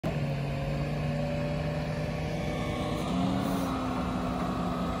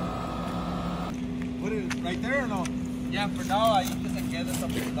put it right there or no? Yeah, for now, ahí que se quede esa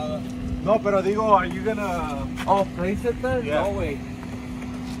pintada. No, pero digo, are you gonna... Oh, place it there? Yeah. No way.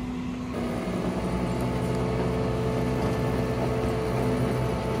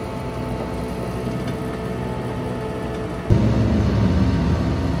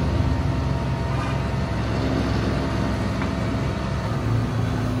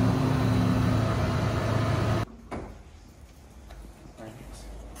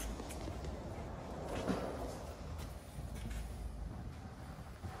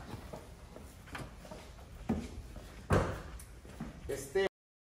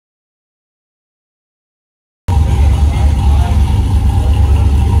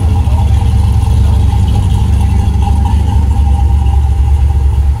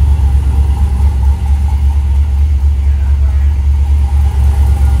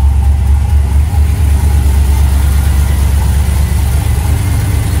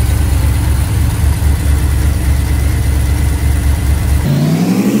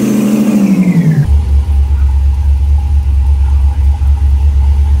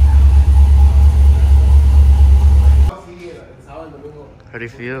 How do you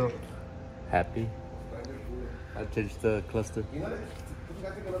feel? Happy. I changed the cluster.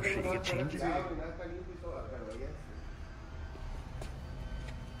 Should you change it?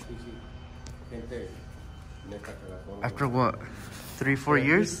 After what? 3-4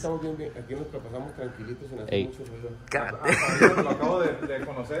 years? 8. God Lo acabo de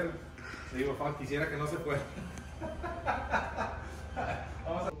conocer. Digo, quisiera que no se fuera.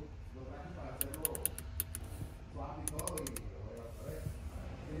 Vamos a...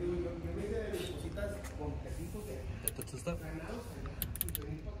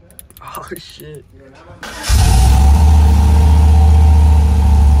 Oh shit.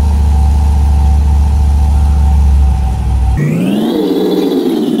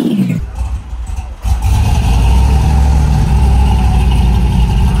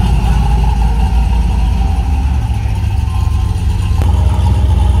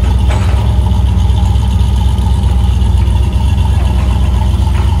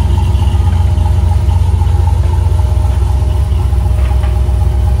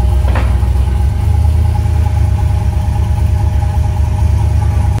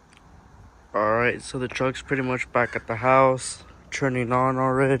 Alright, so the truck's pretty much back at the house, turning on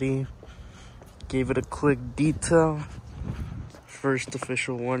already. Gave it a quick detail. First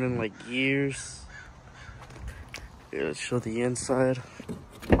official one in like years. Yeah, let's show the inside.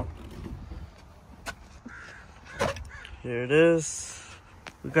 Here it is.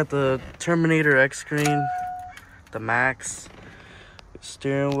 We got the Terminator X screen, the Max.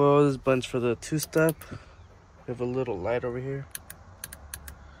 Steering wheel, this button's for the 2-step. We have a little light over here.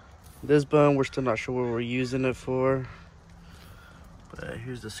 This button, we're still not sure what we're using it for. But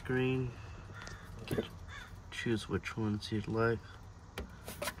here's the screen. Choose which ones you'd like.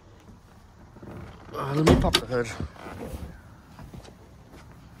 Let me pop the hood.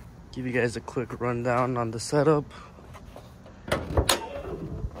 Give you guys a quick rundown on the setup.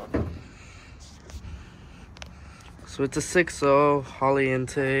 So it's a 6.0 Holley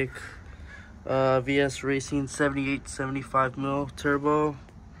intake. VS Racing 78-75 mil turbo.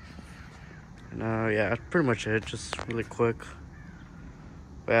 And yeah, that's pretty much it. Just really quick.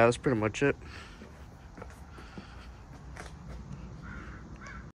 But yeah, that's pretty much it.